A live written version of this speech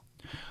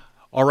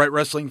All right,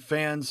 wrestling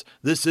fans,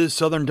 this is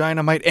Southern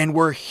Dynamite, and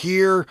we're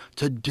here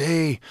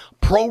today.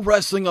 Pro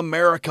Wrestling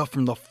America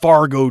from the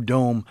Fargo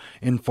Dome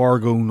in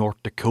Fargo,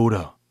 North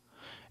Dakota.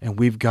 And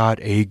we've got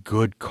a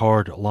good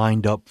card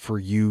lined up for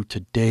you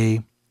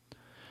today.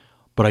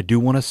 But I do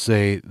want to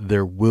say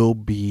there will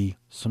be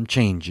some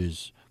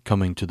changes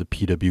coming to the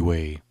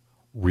PWA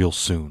real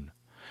soon.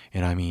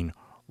 And I mean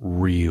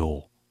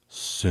real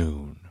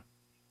soon.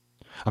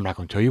 I'm not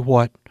going to tell you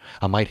what.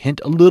 I might hint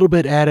a little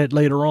bit at it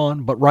later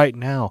on, but right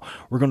now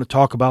we're going to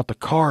talk about the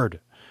card.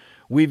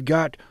 We've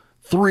got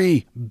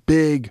 3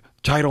 big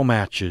title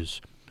matches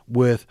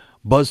with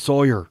Buzz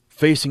Sawyer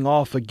facing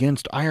off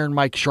against Iron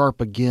Mike Sharp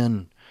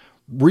again.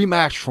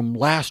 Rematch from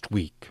last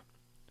week.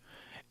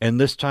 And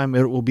this time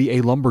it will be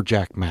a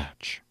lumberjack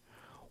match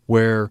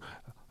where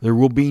there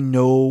will be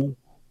no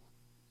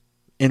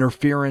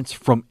interference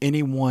from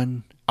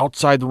anyone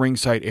outside the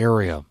ringside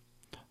area.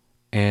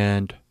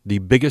 And the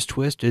biggest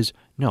twist is,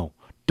 no,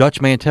 Dutch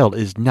Mantell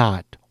is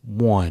not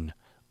one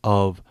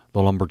of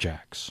the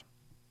Lumberjacks.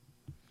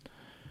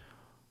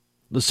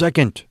 The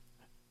second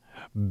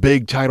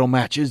big title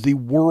match is the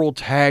World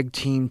Tag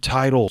Team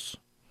titles.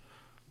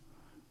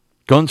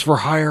 Guns for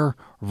Hire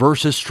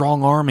versus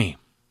Strong Army.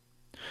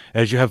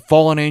 As you have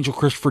Fallen Angel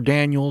Christopher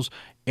Daniels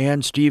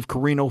and Steve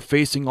Corino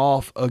facing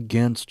off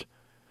against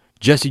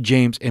Jesse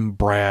James and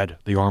Brad,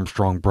 the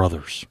Armstrong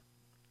brothers.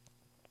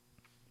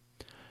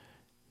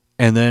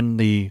 And then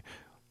the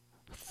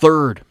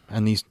third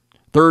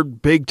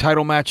big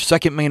title match,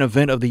 second main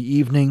event of the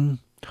evening,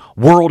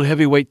 World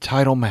Heavyweight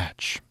title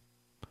match.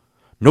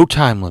 No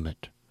time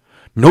limit,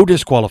 no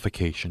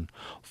disqualification,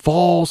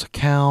 falls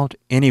count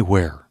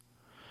anywhere.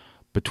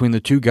 Between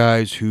the two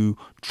guys who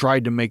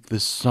tried to make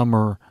this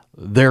summer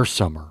their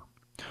summer.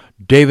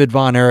 David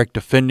Von Erich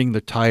defending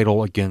the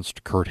title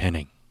against Curt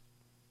Hennig.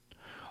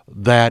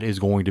 That is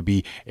going to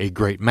be a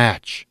great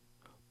match.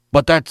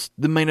 But that's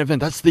the main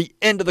event. That's the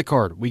end of the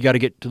card. We got to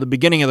get to the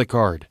beginning of the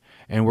card.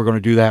 And we're going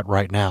to do that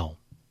right now.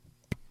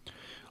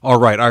 All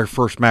right, our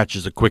first match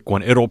is a quick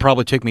one. It'll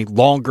probably take me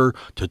longer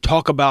to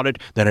talk about it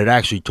than it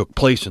actually took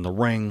place in the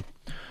ring.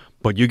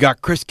 But you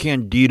got Chris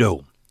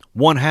Candido,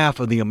 one half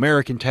of the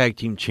American Tag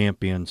Team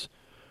Champions,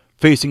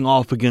 facing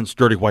off against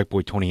Dirty White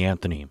Boy Tony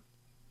Anthony.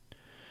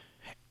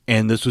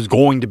 And this was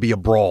going to be a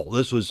brawl.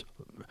 This was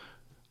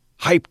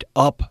hyped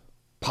up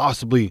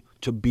possibly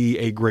to be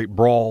a great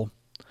brawl.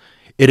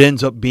 It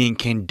ends up being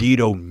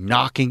Candido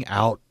knocking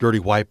out Dirty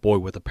White Boy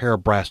with a pair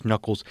of brass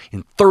knuckles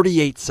in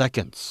 38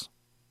 seconds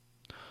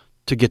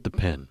to get the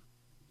pin.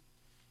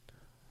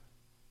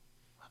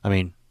 I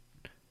mean,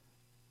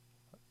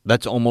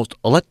 that's almost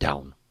a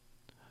letdown.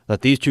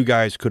 That these two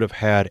guys could have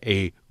had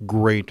a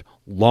great,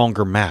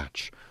 longer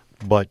match,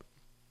 but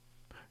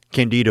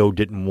Candido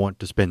didn't want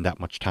to spend that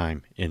much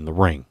time in the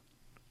ring.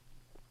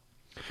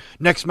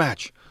 Next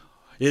match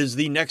is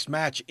the next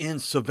match in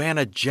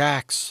Savannah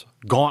Jack's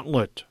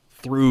gauntlet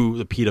through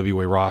the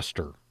PWA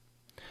roster.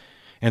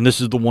 And this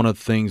is the one of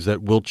the things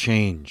that will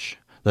change.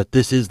 That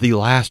this is the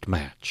last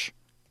match.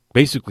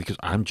 Basically because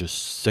I'm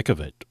just sick of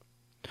it.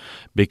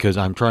 Because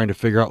I'm trying to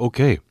figure out,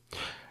 okay,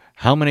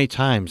 how many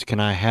times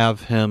can I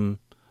have him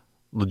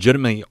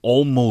legitimately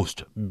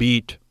almost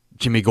beat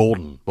Jimmy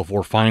Golden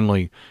before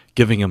finally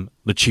giving him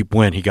the cheap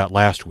win he got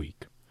last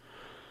week?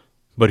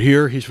 But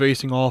here he's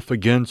facing off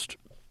against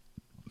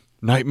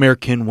Nightmare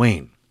Ken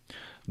Wayne,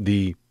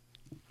 the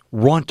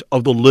runt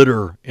of the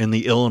litter in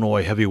the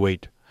Illinois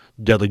Heavyweight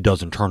Deadly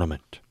Dozen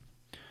tournament.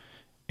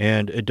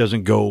 And it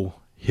doesn't go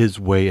his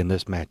way in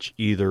this match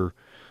either.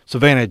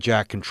 Savannah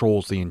Jack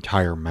controls the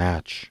entire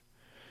match,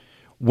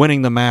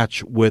 winning the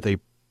match with a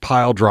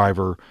pile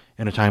driver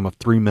in a time of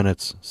 3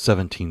 minutes,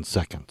 17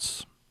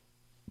 seconds.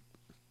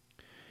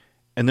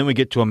 And then we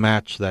get to a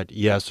match that,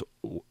 yes,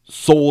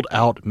 sold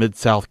out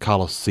Mid-South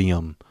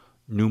Coliseum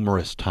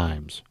numerous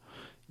times.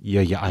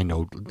 Yeah, I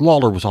know.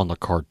 Lawler was on the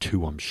card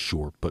too, I'm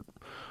sure, but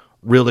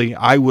really,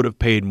 I would have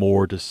paid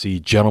more to see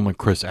Gentleman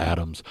Chris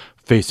Adams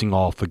facing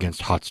off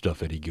against Hot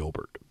Stuff Eddie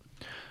Gilbert.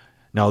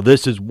 Now,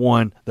 this is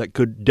one that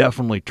could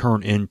definitely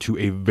turn into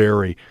a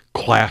very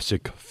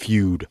classic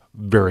feud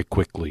very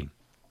quickly.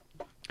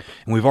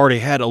 And we've already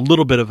had a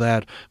little bit of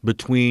that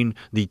between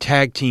the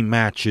tag team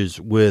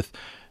matches with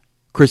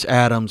Chris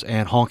Adams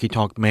and Honky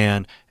Tonk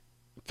Man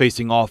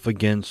facing off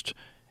against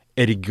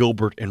Eddie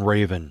Gilbert and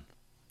Raven.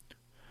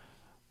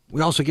 We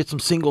also get some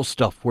single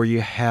stuff where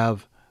you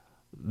have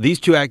these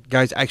two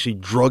guys actually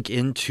drug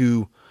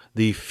into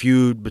the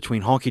feud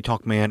between Honky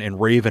Tonk Man and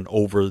Raven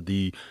over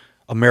the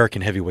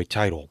American Heavyweight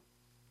title,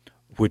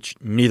 which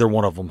neither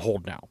one of them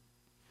hold now.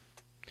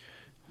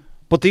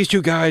 But these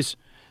two guys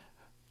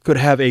could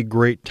have a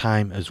great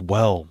time as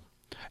well.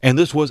 And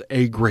this was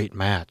a great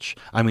match.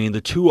 I mean,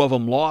 the two of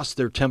them lost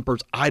their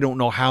tempers I don't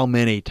know how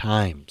many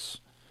times.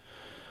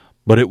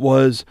 But it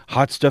was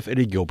Hot Stuff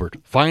Eddie Gilbert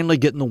finally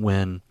getting the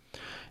win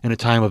in a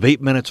time of 8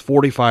 minutes,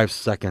 45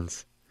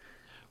 seconds.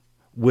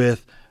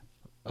 With,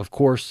 of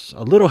course,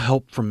 a little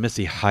help from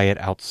Missy Hyatt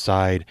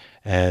outside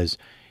as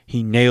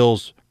he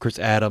nails Chris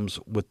Adams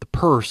with the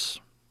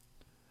purse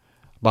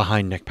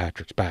behind Nick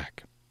Patrick's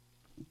back.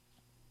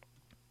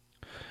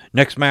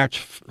 Next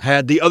match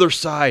had the other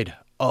side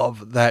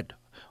of that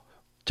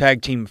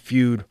tag team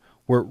feud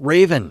where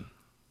Raven,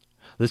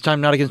 this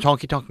time not against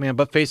Honky Tonk Man,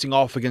 but facing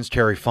off against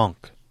Terry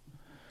Funk.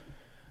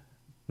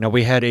 Now,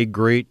 we had a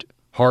great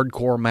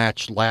hardcore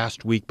match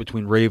last week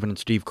between Raven and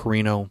Steve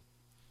Corino.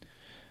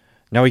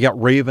 Now we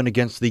got Raven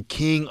against the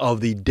King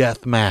of the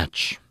Death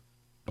Match.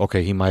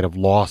 Okay, he might have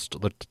lost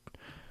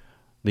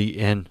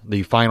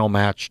the final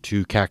match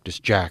to Cactus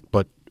Jack,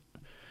 but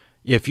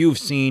if you've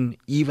seen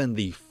even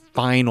the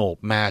final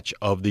match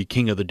of the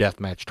King of the Death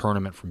Match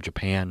tournament from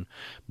Japan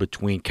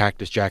between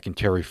Cactus Jack and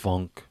Terry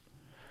Funk,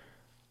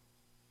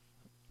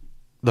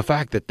 the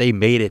fact that they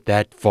made it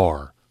that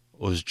far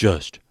was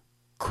just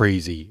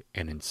crazy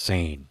and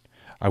insane.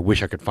 I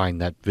wish I could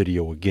find that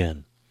video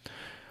again.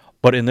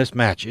 But in this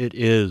match, it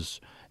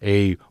is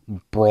a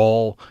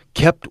brawl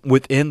kept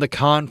within the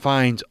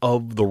confines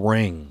of the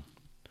ring.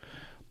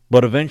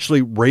 But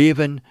eventually,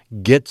 Raven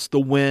gets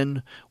the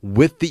win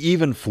with the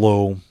even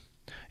flow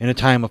in a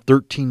time of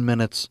 13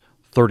 minutes,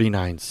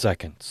 39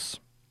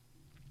 seconds.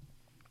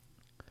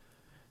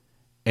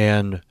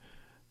 And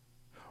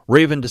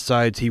Raven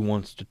decides he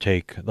wants to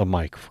take the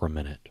mic for a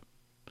minute.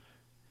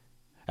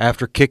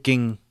 After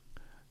kicking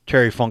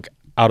Terry Funk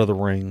out of the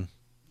ring,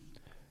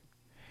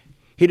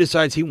 he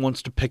decides he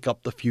wants to pick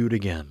up the feud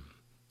again.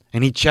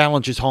 And he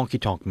challenges Honky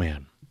Tonk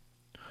Man,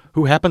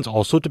 who happens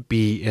also to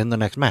be in the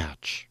next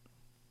match.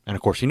 And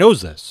of course he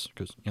knows this,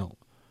 because,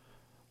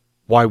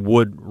 why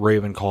would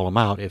Raven call him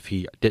out if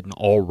he didn't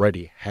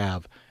already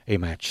have a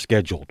match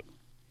scheduled?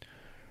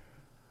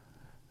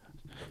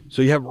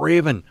 So you have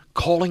Raven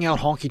calling out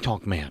Honky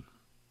Tonk Man,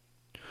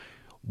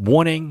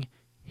 wanting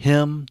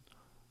him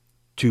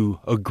to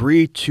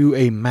agree to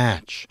a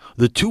match,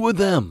 the two of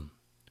them,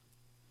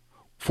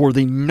 for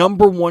the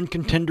number one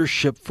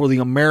contendership for the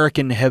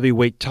American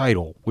heavyweight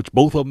title, which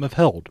both of them have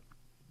held.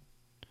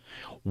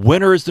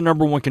 Winner is the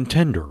number one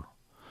contender.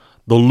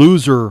 The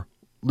loser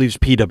leaves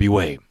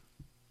PWA.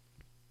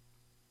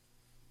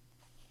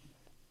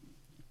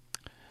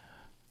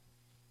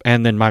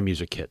 And then my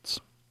music hits.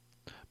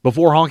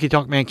 Before Honky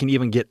Tonk Man can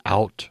even get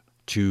out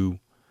to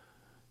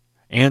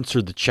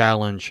answer the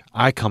challenge,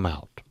 I come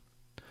out.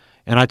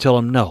 And I tell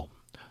him no.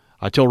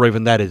 I tell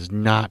Raven that is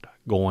not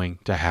going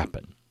to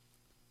happen.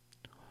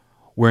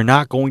 We're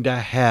not going to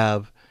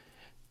have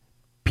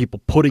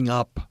people putting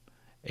up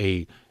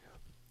a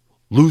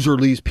loser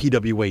leaves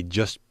PWA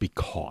just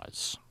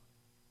because.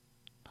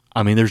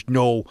 I mean, there's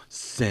no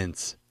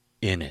sense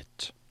in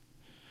it.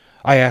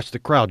 I asked the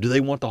crowd, do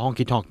they want the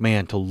Honky Tonk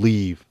Man to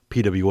leave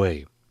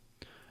PWA?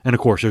 And of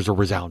course, there's a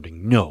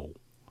resounding no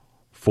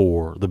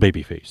for the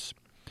babyface.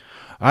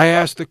 I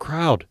asked the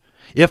crowd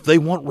if they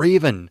want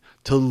Raven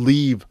to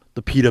leave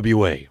the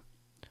PWA.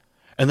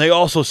 And they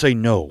also say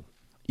no,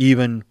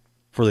 even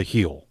for the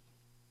heel.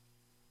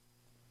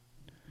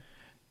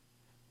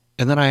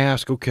 And then I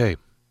ask, okay,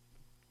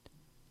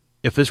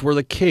 if this were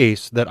the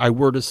case that I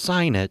were to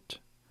sign it,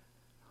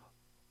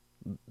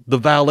 the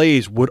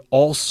valets would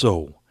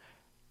also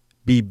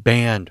be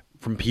banned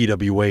from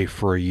PWA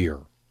for a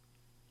year.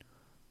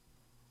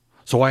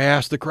 So I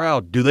asked the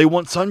crowd, do they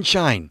want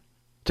Sunshine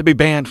to be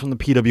banned from the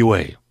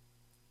PWA?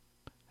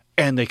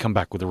 And they come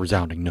back with a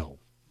resounding no.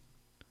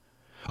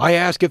 I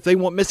ask if they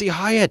want Missy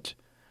Hyatt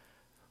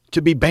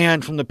to be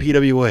banned from the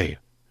PWA.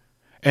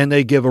 And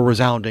they give a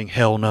resounding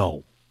hell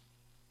no.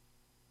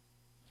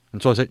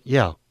 And so I said,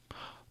 yeah,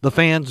 the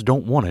fans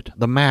don't want it.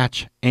 The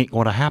match ain't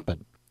going to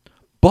happen.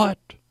 But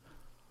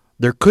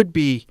there could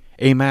be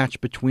a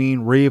match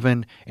between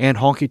Raven and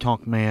Honky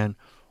Tonk Man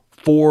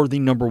for the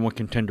number one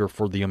contender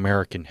for the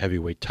American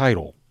heavyweight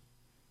title.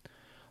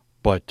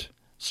 But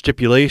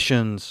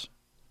stipulations,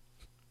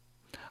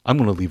 I'm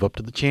going to leave up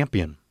to the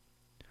champion.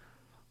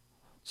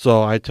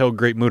 So I tell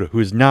Great Muta, who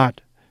is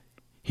not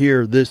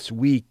here this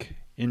week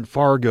in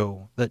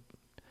Fargo, that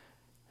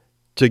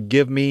to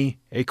give me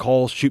a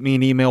call, shoot me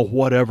an email,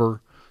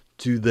 whatever,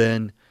 to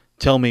then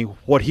tell me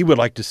what he would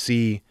like to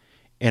see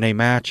in a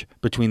match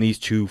between these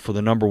two for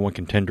the number one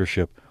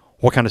contendership,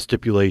 what kind of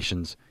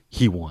stipulations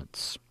he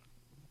wants.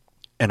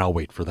 And I'll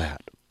wait for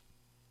that.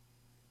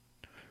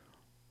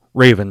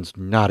 Raven's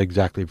not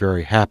exactly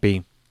very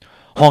happy.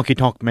 Honky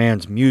Tonk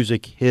Man's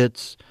music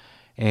hits,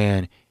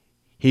 and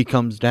he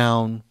comes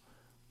down.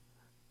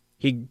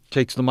 He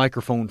takes the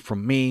microphone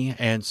from me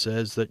and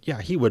says that,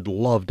 yeah, he would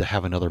love to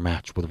have another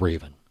match with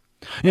Raven.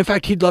 In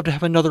fact, he'd love to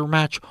have another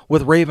match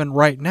with Raven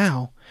right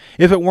now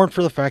if it weren't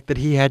for the fact that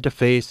he had to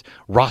face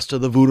Rasta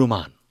the Voodoo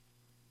Man.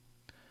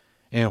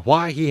 And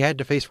why he had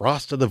to face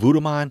Rasta the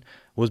Voodoo Man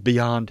was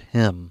beyond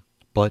him,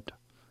 but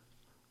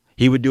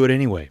he would do it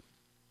anyway.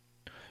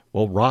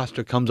 Well,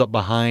 Rasta comes up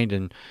behind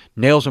and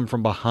nails him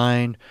from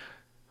behind.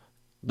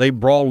 They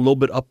brawl a little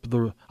bit up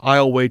the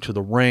aisleway to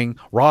the ring.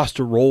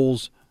 Rasta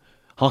rolls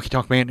Honky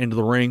Tonk Man into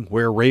the ring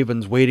where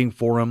Raven's waiting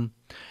for him,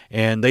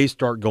 and they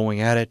start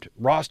going at it.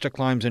 Rasta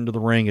climbs into the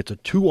ring. It's a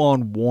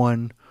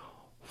 2-on-1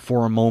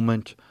 for a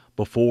moment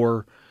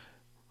before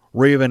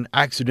Raven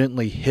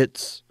accidentally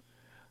hits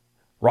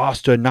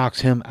Rasta,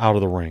 knocks him out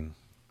of the ring.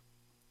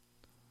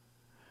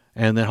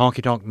 And then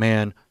Honky Tonk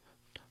Man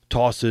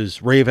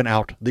tosses Raven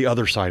out the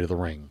other side of the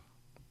ring.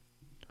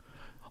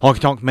 Honky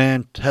Tonk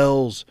Man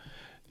tells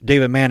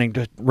David Manning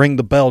to ring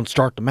the bell and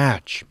start the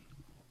match.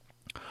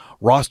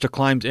 Rasta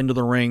climbs into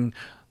the ring.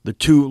 The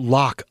two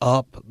lock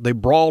up. They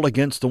brawl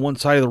against the one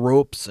side of the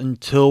ropes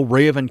until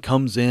Raven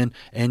comes in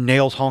and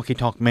nails Honky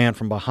Tonk Man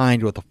from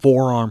behind with a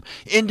forearm,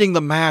 ending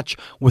the match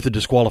with a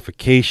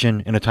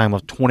disqualification in a time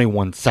of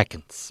 21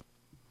 seconds.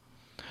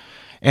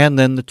 And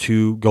then the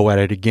two go at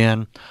it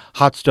again.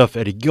 Hot Stuff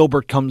Eddie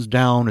Gilbert comes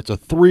down. It's a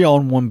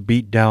 3-on-1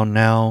 beatdown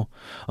now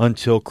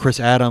until Chris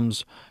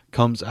Adams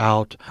comes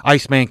out.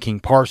 Iceman King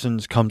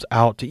Parsons comes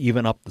out to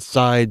even up the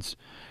sides.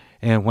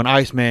 And when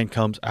Iceman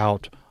comes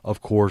out,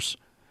 of course,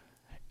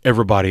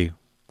 everybody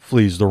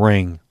flees the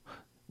ring,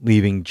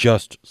 leaving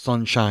just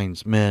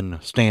Sunshine's men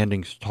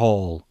standing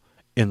tall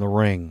in the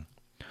ring.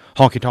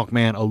 Honky Tonk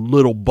Man a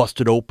little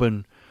busted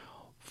open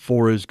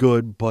for his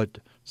good, but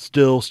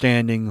still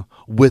standing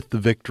with the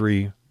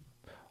victory,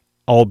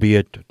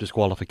 albeit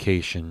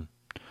disqualification,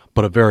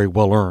 but a very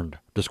well-earned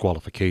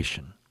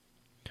disqualification.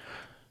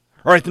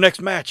 All right, the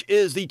next match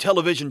is the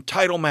television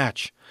title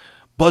match.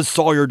 Buzz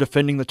Sawyer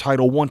defending the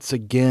title once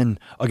again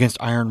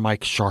against Iron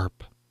Mike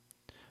Sharp.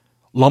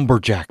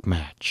 Lumberjack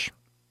match.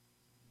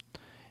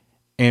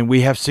 And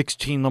we have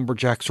 16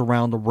 lumberjacks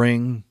around the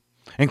ring,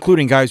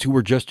 including guys who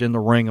were just in the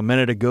ring a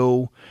minute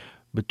ago,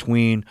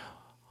 between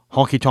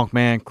Honky Tonk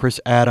Man,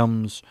 Chris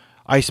Adams,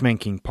 Iceman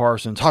King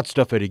Parsons, Hot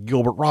Stuff Eddie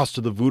Gilbert,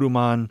 Rasta the Voodoo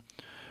Man,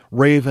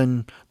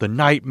 Raven, the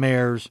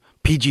Nightmares,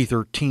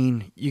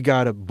 PG-13. You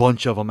got a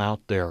bunch of them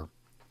out there.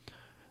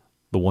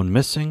 The one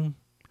missing,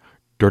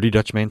 Dirty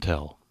Dutch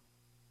Mantel,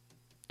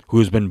 who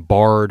has been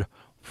barred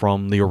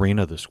from the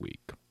arena this week.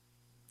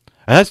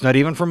 And that's not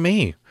even from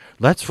me.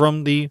 That's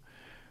from the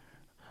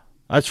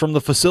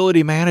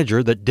facility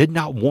manager that did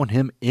not want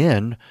him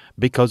in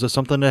because of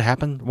something that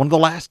happened one of the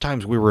last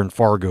times we were in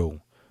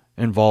Fargo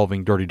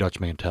involving Dirty Dutch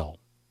Mantel.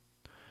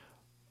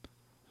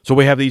 So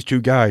we have these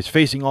two guys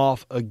facing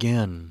off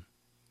again.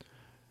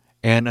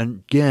 And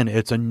again,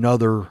 it's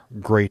another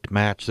great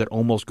match that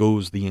almost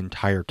goes the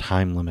entire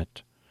time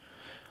limit.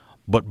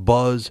 But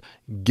Buzz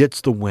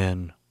gets the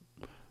win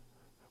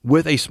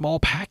with a small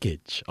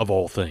package, of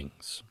all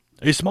things.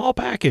 A small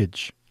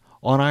package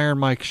on Iron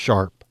Mike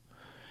Sharp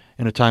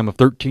in a time of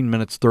 13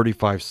 minutes,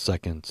 35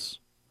 seconds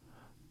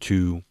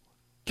to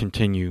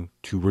continue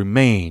to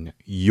remain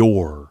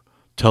your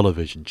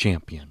television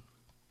champion.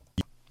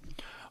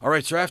 All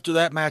right, so after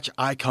that match,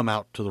 I come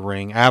out to the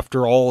ring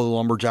after all the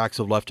lumberjacks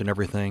have left and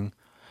everything,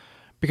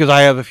 because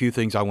I have a few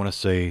things I want to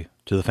say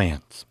to the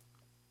fans.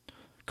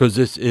 Because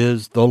this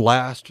is the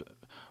last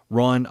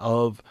run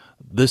of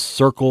this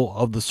circle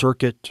of the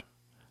circuit,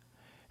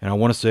 and I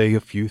want to say a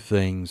few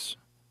things.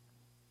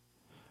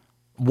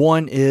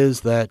 One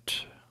is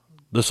that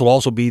this will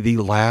also be the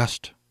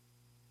last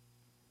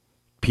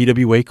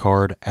PWA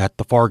card at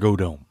the Fargo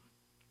Dome.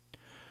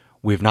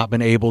 We've not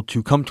been able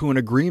to come to an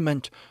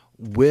agreement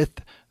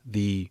with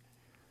the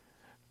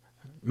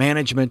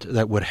management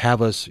that would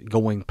have us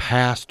going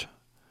past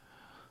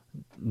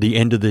the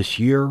end of this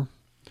year.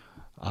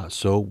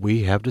 So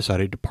we have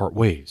decided to part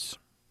ways.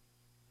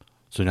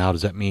 So now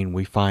does that mean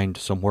we find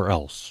somewhere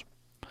else?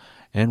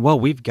 And well,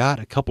 we've got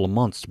a couple of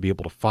months to be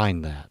able to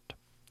find that,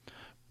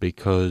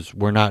 because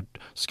we're not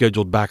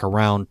scheduled back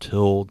around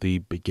till the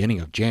beginning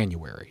of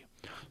January.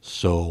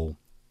 So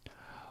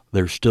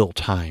there's still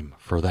time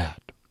for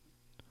that.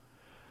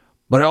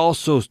 But I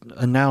also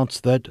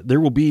announced that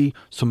there will be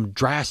some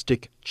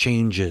drastic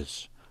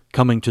changes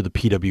coming to the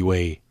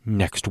PWA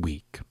next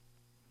week.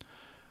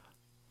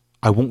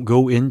 I won't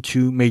go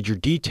into major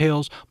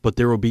details, but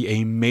there will be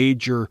a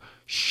major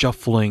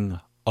shuffling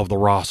of the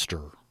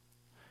roster,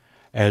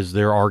 as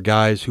there are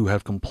guys who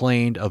have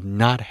complained of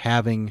not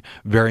having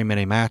very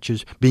many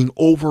matches, being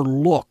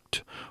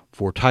overlooked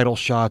for title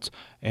shots,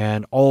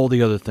 and all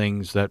the other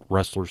things that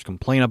wrestlers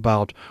complain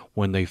about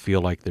when they feel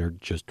like they're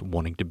just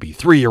wanting to be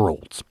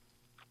 3-year-olds.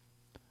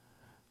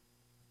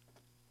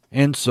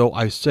 And so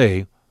I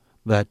say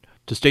that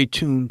to stay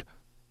tuned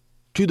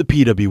to the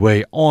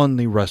PWA on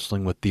the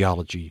Wrestling with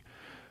Theology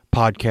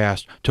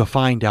podcast to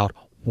find out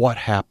what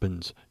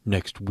happens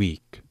next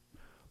week.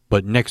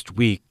 But next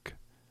week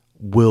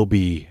will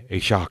be a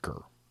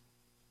shocker.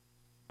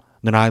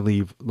 Then I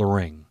leave the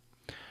ring,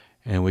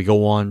 and we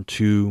go on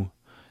to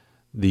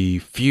the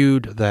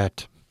feud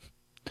that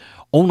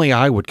only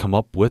I would come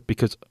up with,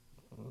 because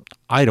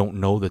I don't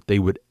know that they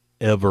would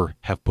ever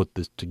have put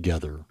this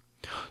together.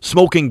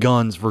 Smoking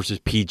Guns versus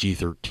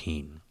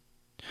PG-13.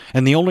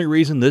 And the only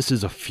reason this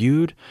is a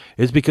feud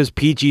is because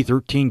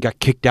PG-13 got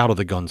kicked out of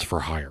the Guns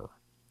for Hire.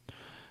 I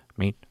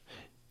mean,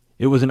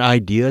 it was an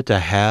idea to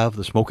have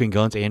the Smoking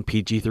Guns and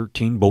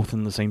PG-13 both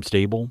in the same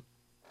stable.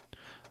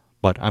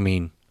 But, I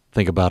mean,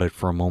 think about it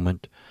for a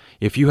moment.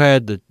 If you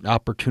had the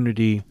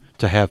opportunity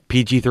to have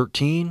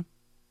PG-13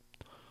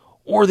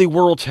 or the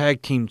World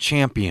Tag Team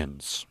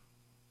Champions,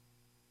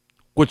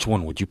 which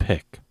one would you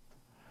pick?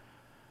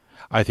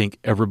 I think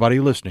everybody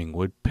listening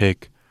would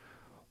pick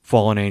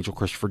Fallen Angel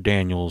Christopher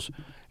Daniels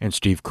and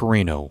Steve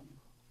Corino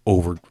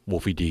over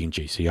Wolfie D and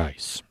JC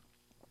Ice.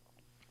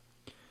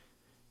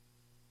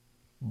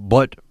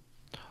 But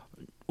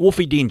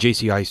Wolfie D and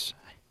JC Ice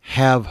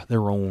have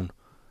their own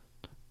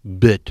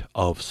bit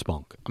of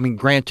spunk. I mean,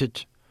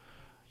 granted,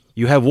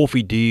 you have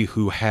Wolfie D,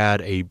 who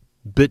had a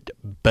bit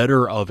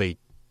better of a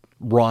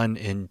run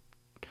in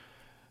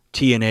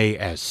TNA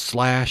as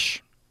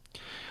Slash.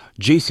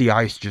 JC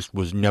Ice just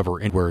was never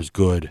anywhere as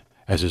good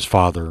as his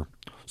father,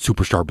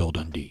 Superstar Bill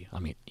Dundee. I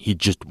mean, he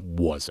just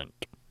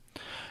wasn't.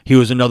 He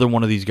was another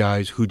one of these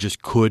guys who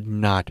just could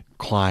not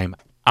climb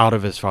out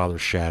of his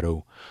father's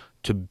shadow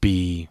to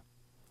be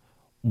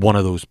one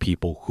of those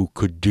people who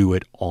could do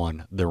it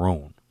on their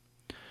own.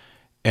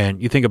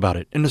 And you think about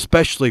it, and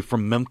especially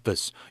from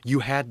Memphis, you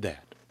had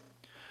that.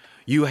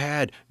 You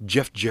had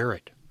Jeff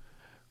Jarrett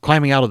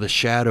climbing out of the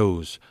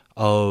shadows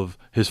of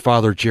his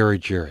father, Jerry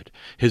Jarrett,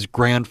 his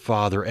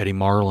grandfather, Eddie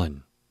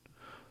Marlin,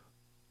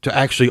 to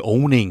actually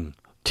owning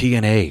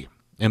TNA,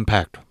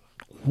 Impact,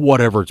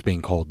 whatever it's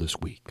being called this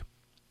week.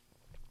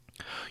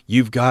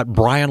 You've got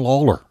Brian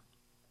Lawler,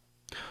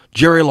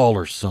 Jerry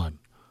Lawler's son,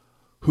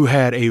 who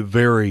had a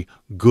very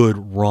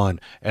good run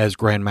as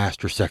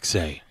Grandmaster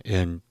Sexay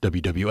in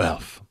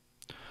WWF.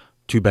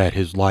 Too bad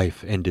his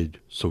life ended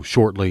so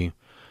shortly,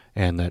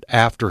 and that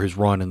after his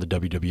run in the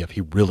WWF,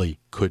 he really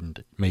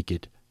couldn't make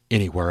it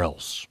anywhere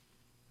else.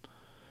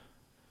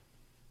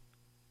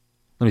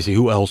 Let me see,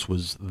 who else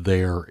was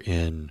there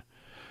in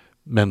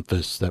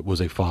Memphis that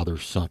was a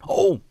father's son?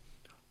 Oh,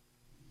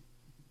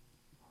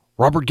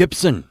 Robert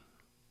Gibson.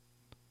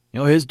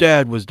 You know, his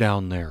dad was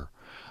down there.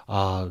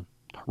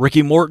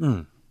 Ricky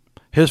Morton,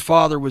 his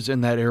father was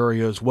in that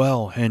area as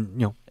well. And,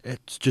 you know,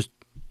 it's just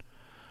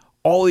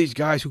all these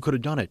guys who could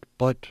have done it.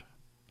 But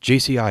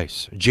JC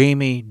Ice,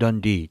 Jamie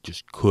Dundee,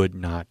 just could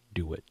not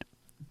do it.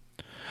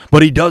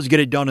 But he does get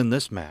it done in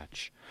this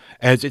match,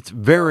 as it's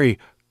very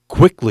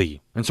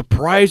quickly and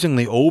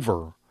surprisingly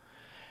over,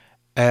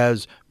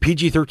 as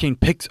PG-13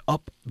 picks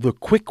up the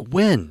quick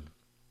win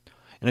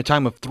in a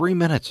time of 3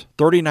 minutes,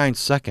 39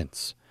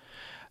 seconds,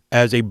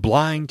 as a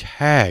blind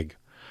tag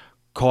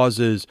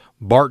causes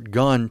Bart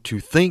Gunn to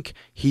think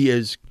he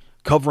is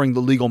covering the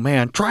legal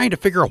man, trying to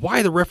figure out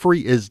why the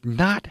referee is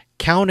not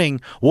counting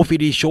Wolfie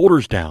D's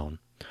shoulders down,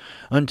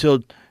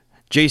 until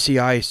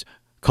JC Ice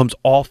comes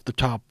off the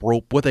top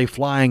rope with a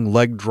flying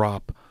leg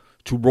drop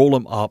to roll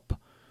him up.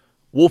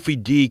 Wolfie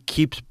D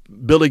keeps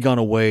Billy Gunn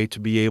away to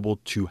be able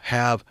to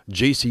have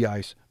JC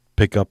Ice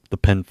pick up the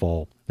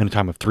pinfall in a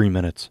time of 3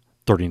 minutes,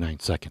 39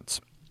 seconds.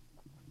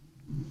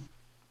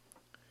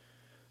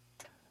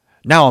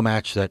 Now a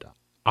match that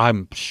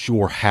I'm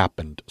sure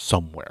happened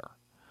somewhere.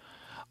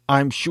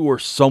 I'm sure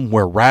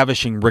somewhere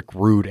Ravishing Rick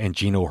Rude and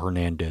Gino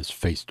Hernandez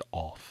faced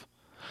off.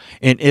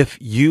 And if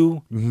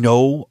you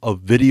know a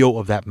video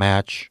of that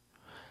match,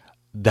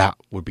 that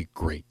would be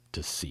great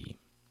to see.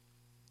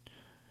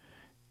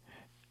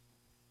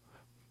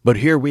 But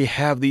here we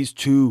have these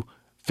two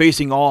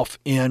facing off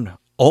in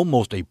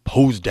almost a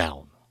pose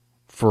down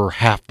for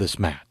half this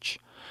match.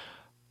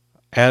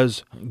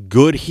 As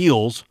good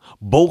heels,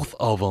 both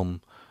of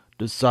them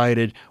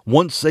decided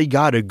once they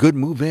got a good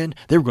move in,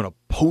 they were going to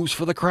pose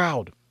for the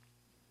crowd.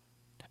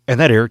 And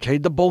that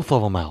irritated the both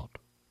of them out.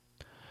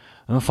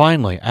 And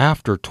finally,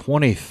 after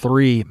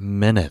 23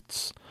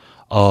 minutes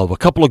of a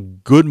couple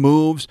of good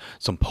moves,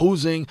 some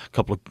posing, a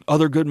couple of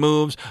other good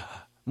moves,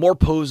 more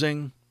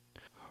posing,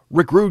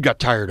 Rick Rude got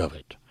tired of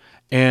it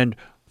and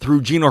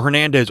threw Gino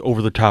Hernandez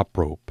over the top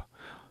rope,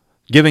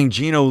 giving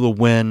Gino the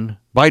win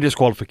by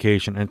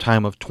disqualification in a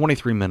time of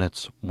 23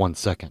 minutes, 1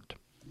 second.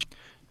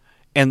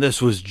 And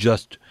this was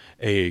just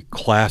a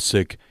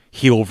classic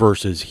heel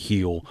versus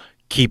heel,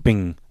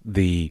 keeping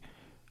the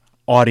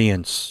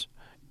audience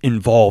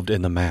involved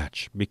in the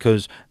match,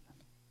 because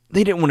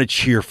they didn't want to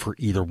cheer for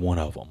either one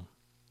of them.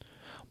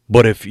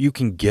 But if you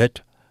can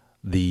get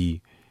the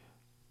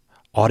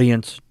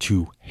audience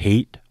to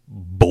hate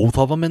both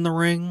of them in the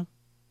ring,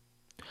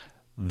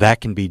 that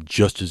can be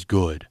just as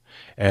good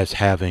as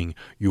having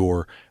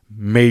your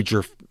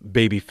major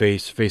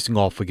babyface facing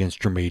off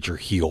against your major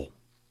heel.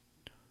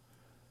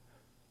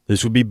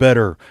 This would be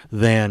better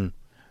than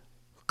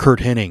Curt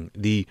Hennig,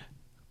 the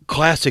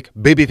classic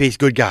babyface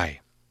good guy,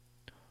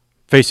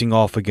 facing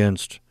off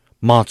against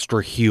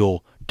monster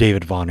heel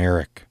David Von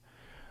Erich,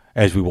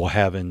 as we will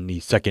have in the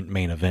second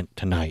main event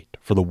tonight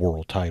for the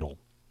world title.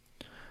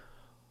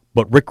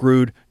 But Rick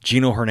Rude,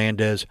 Gino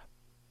Hernandez,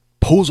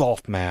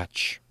 pose-off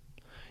match.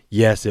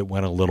 Yes, it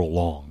went a little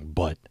long,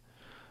 but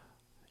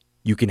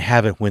you can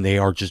have it when they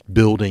are just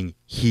building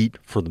heat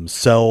for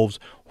themselves,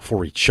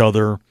 for each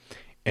other,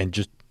 and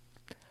just,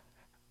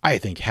 I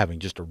think, having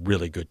just a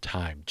really good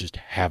time, just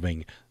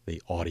having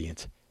the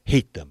audience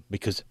hate them,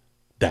 because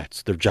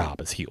that's their job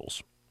as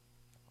heels.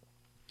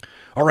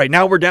 All right,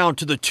 now we're down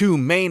to the two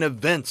main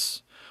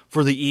events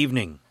for the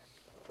evening.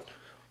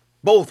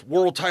 Both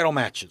world title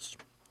matches.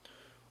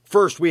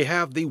 First, we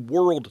have the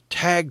World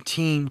Tag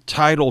Team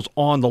titles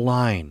on the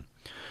line.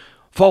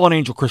 Fallen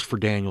Angel Christopher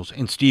Daniels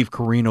and Steve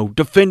Corino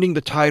defending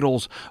the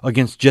titles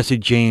against Jesse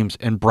James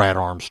and Brad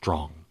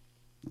Armstrong.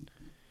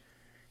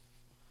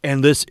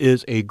 And this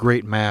is a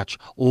great match.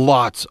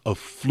 Lots of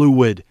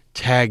fluid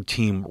tag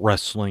team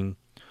wrestling.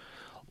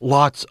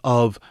 lots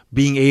of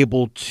being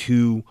able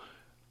to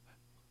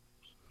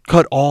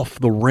cut off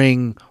the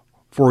ring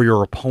for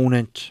your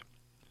opponent.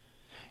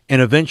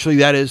 And eventually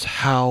that is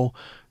how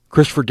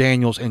Christopher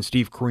Daniels and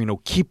Steve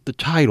Corino keep the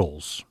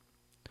titles,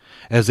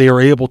 as they are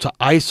able to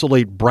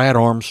isolate Brad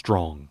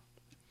Armstrong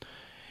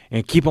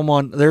and keep him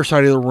on their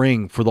side of the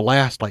ring for the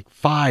last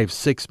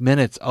 5-6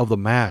 minutes of the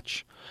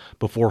match,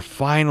 before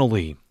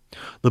finally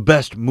the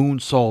best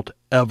moonsault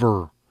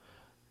ever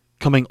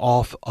coming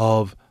off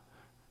of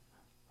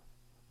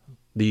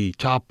the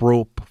top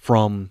rope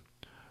from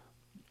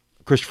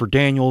Christopher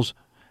Daniels,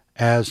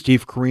 as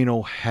Steve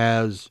Corino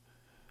has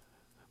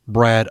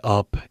Brad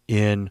up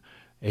in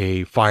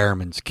a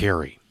fireman's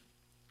carry.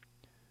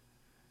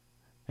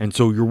 And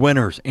so your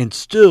winners and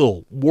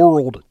still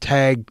World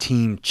Tag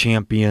Team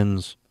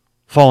Champions,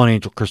 Fallen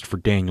Angel Christopher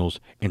Daniels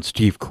and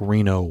Steve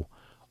Corino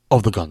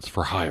of the Guns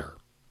for Hire.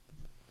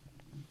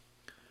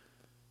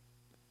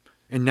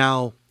 And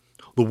now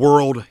the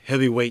World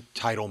Heavyweight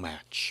title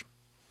match.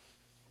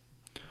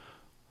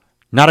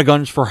 Not a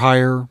Guns for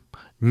Hire,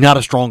 not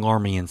a strong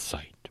army in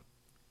sight,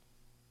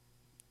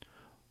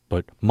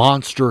 but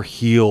monster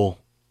heel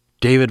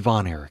David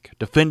Von Erich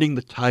defending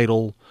the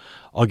title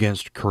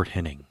against Curt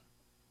Hennig.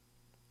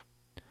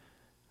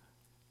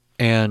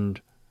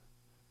 And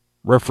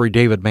referee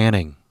David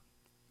Manning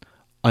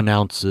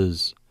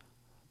announces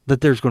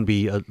that there's going to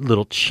be a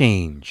little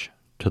change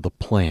to the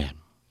plan.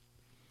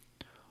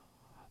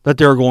 That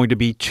there are going to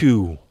be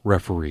 2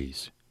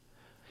 referees.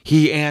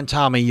 He and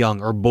Tommy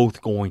Young are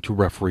both going to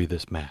referee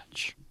this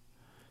match.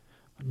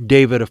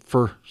 David,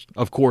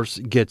 of course,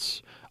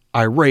 gets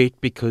irate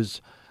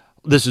because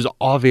this is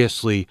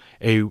obviously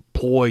a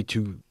ploy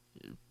to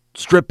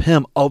strip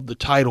him of the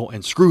title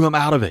and screw him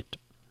out of it.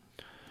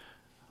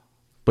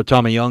 But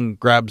Tommy Young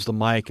grabs the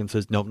mic and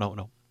says,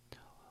 no.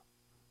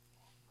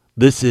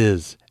 This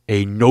is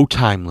a no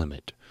time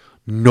limit,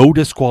 no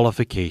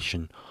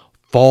disqualification,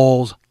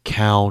 falls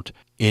count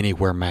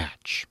anywhere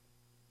match.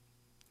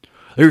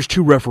 There's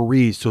 2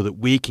 referees so that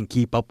we can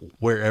keep up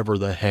wherever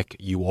the heck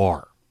you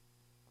are.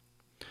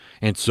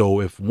 And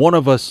so if one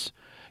of us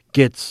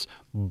gets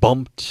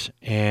bumped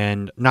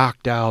and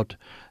knocked out,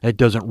 that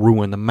doesn't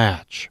ruin the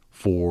match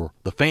for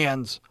the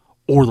fans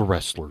or the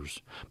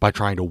wrestlers by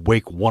trying to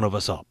wake one of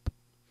us up.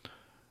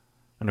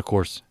 And of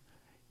course,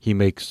 he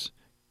makes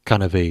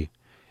kind of a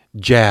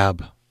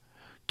jab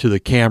to the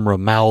camera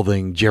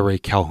mouthing Jerry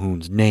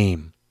Calhoun's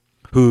name,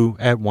 who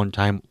at one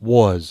time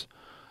was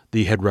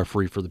the head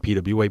referee for the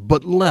PWA,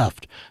 but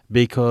left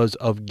because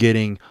of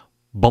getting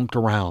bumped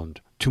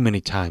around too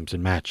many times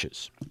in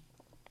matches.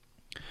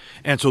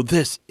 And so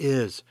this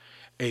is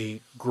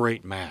a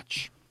great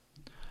match.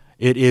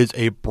 It is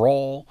a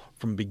brawl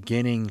from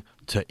beginning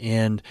to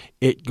end.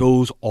 It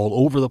goes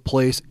all over the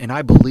place, and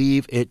I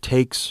believe it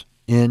takes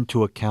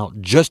into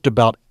account just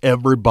about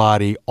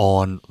everybody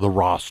on the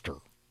roster.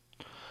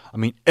 I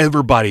mean,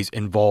 everybody's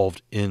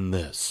involved in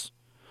this.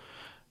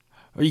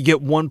 You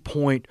get one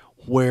point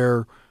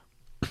where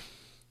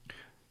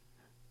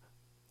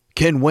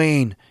Ken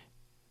Wayne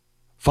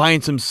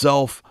finds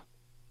himself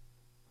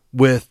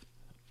with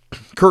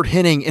Curt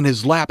Hennig in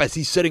his lap as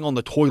he's sitting on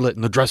the toilet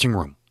in the dressing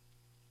room,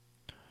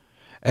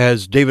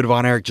 as David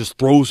Von Erich just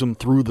throws him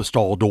through the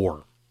stall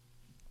door.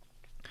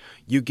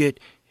 You get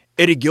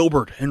Eddie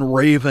Gilbert and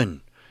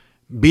Raven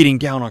beating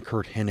down on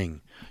Curt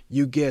Hennig.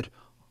 You get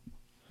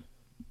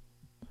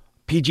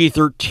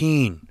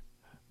PG-13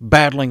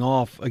 battling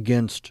off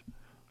against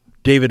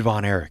David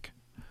Von Erich.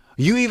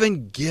 You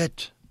even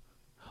get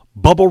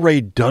Bubba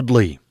Ray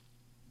Dudley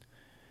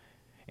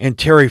and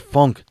Terry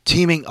Funk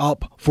teaming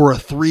up for a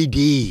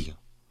 3D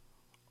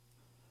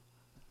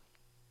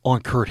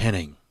on Curt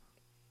Hennig.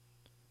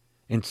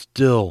 And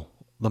still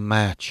the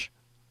match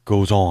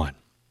goes on.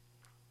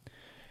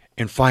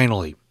 And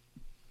finally,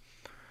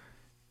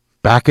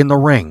 back in the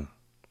ring,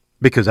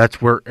 because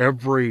that's where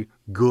every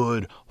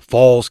good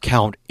Falls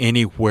Count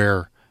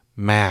Anywhere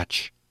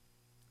match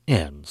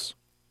ends,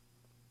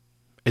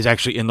 is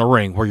actually in the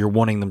ring, where you're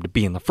wanting them to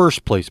be in the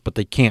first place, but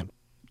they can't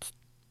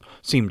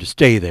seem to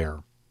stay there.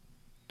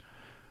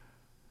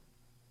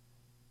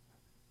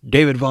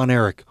 David Von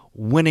Erich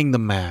winning the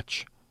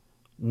match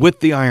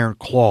with the Iron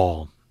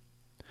Claw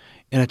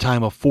in a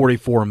time of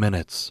 44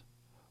 minutes,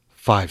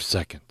 5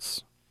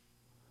 seconds.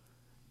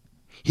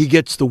 He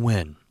gets the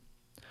win.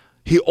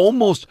 He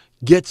almost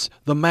gets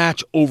the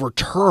match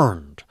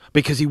overturned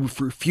because he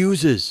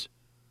refuses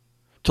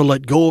to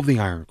let go of the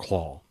Iron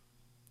Claw.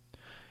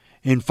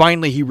 And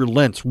finally he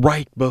relents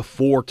right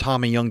before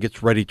Tommy Young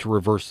gets ready to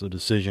reverse the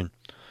decision.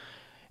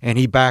 And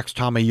he backs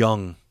Tommy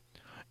Young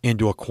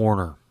into a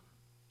corner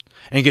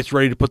and gets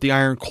ready to put the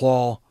Iron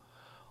Claw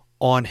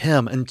on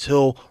him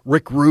until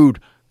Rick Rude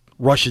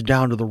rushes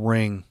down to the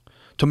ring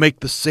to make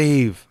the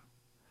save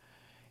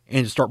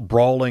and start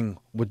brawling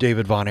with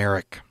David Von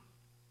Erich.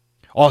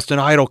 Austin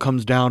Idol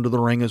comes down to the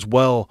ring as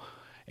well,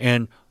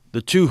 and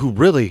the two, who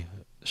really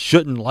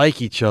shouldn't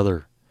like each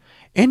other,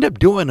 end up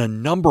doing a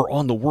number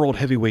on the World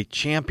Heavyweight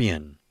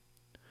Champion.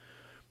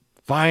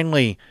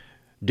 Finally,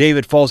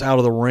 David falls out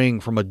of the ring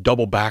from a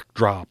double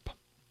backdrop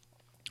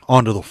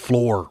onto the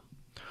floor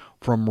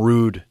from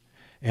Rude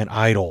and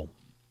Idol,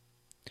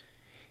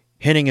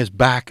 hitting his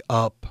back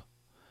up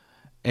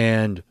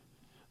and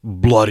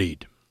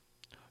bloodied.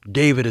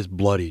 David is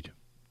bloodied.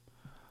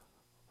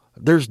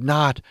 There's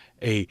not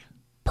a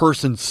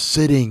person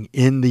sitting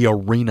in the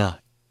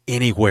arena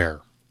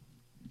anywhere.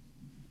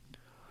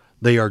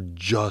 They are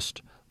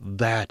just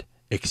that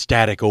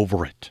ecstatic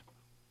over it.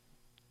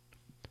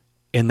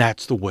 And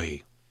that's the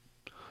way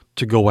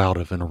to go out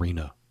of an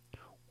arena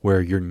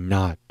where you're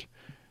not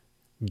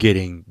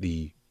getting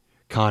the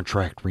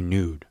contract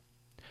renewed.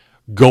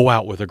 Go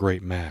out with a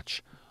great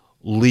match.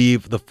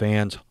 Leave the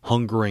fans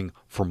hungering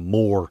for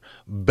more,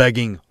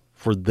 begging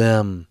for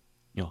them,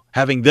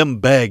 having them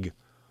beg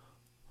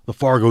the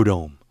Fargo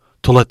Dome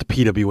to let the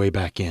PWA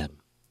back in.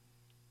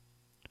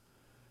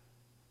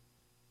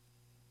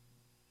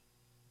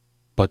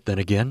 But then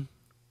again,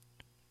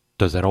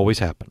 does that always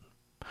happen?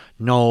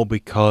 No,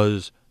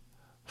 because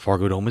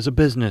Fargo Dome is a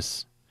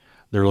business.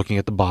 They're looking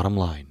at the bottom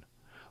line.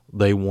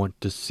 They want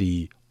to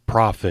see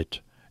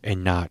profit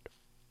and not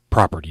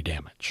property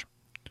damage,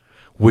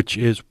 which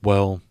is,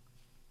 well,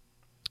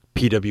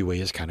 PWA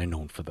is kind of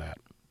known for that.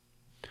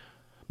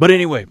 But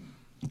anyway,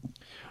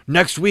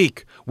 next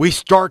week, we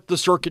start the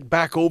circuit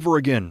back over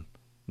again,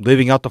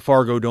 leaving out the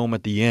Fargo Dome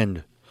at the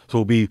end. So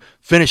we'll be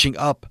finishing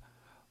up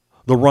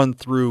the run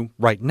through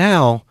right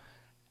now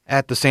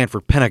at the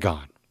Sanford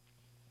Pentagon.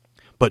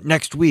 But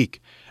next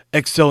week,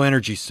 Xcel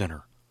Energy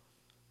Center.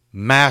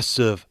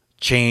 Massive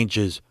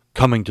changes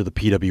coming to the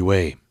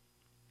PWA.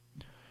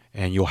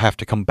 And you'll have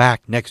to come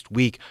back next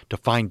week to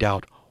find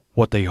out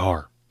what they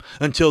are.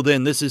 Until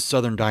then, this is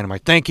Southern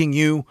Dynamite, thanking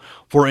you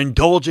for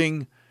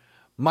indulging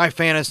my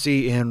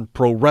fantasy in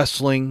pro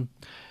wrestling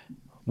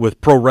with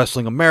Pro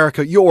Wrestling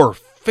America, your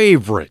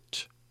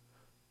favorite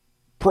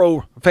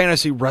pro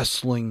fantasy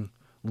wrestling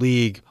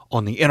league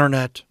on the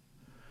internet.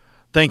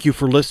 Thank you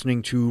for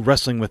listening to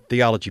Wrestling with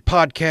Theology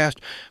podcast.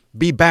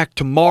 Be back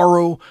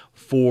tomorrow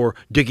for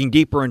digging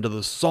deeper into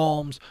the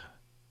Psalms.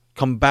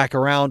 Come back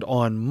around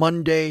on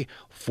Monday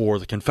for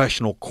the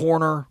Confessional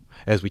Corner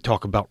as we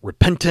talk about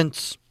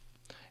repentance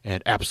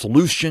and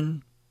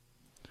absolution.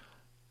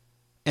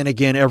 And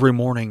again, every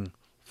morning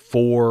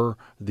for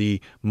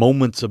the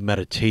moments of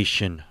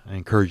meditation. I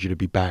encourage you to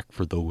be back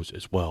for those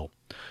as well.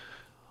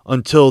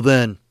 Until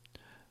then,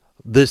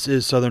 this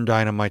is Southern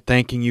Dynamite,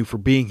 thanking you for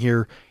being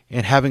here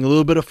and having a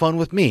little bit of fun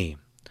with me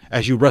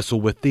as you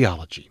wrestle with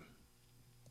theology.